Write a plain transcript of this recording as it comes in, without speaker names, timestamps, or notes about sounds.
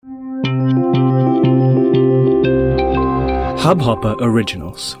Hubhopper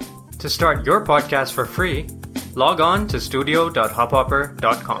Originals. To start your podcast for free, log on to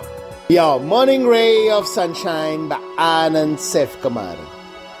studio.hubhopper.com. Your morning ray of sunshine by Anand Sefkumar.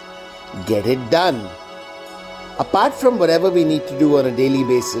 Get it done. Apart from whatever we need to do on a daily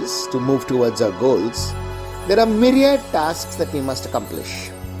basis to move towards our goals, there are myriad tasks that we must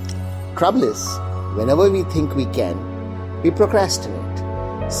accomplish. Trouble is, whenever we think we can, we procrastinate,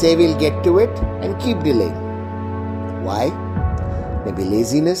 say we'll get to it and keep delaying. Why? Maybe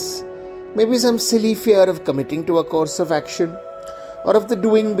laziness, maybe some silly fear of committing to a course of action, or of the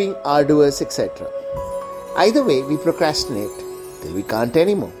doing being arduous, etc. Either way, we procrastinate till we can't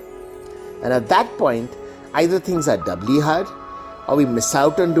anymore. And at that point, either things are doubly hard, or we miss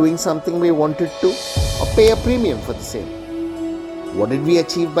out on doing something we wanted to, or pay a premium for the same. What did we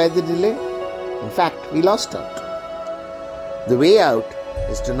achieve by the delay? In fact, we lost out. The way out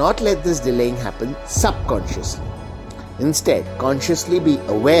is to not let this delaying happen subconsciously. Instead, consciously be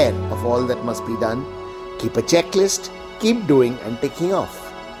aware of all that must be done, keep a checklist, keep doing and taking off.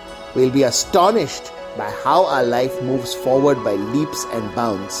 We'll be astonished by how our life moves forward by leaps and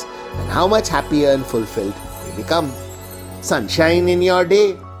bounds, and how much happier and fulfilled we become. Sunshine in your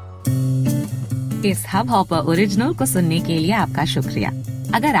day. इस hub hopper original को सुनने के लिए आपका शुक्रिया।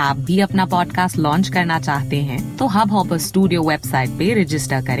 अगर आप भी अपना पॉडकास्ट लॉन्च करना चाहते हैं तो हब हॉपर स्टूडियो वेबसाइट पे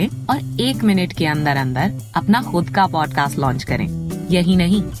रजिस्टर करें और 1 मिनट के अंदर अंदर अपना खुद का पॉडकास्ट लॉन्च करें। यही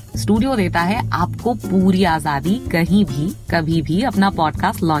नहीं, स्टूडियो देता है आपको पूरी आजादी कहीं भी कभी भी अपना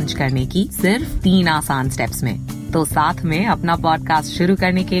पॉडकास्ट लॉन्च करने की, सिर्फ 3 आसान स्टेप्स में। तो साथ में अपना पॉडकास्ट शुरू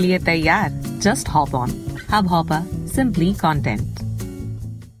करने के लिए तैयार? Just hop on hub hopper, simply content.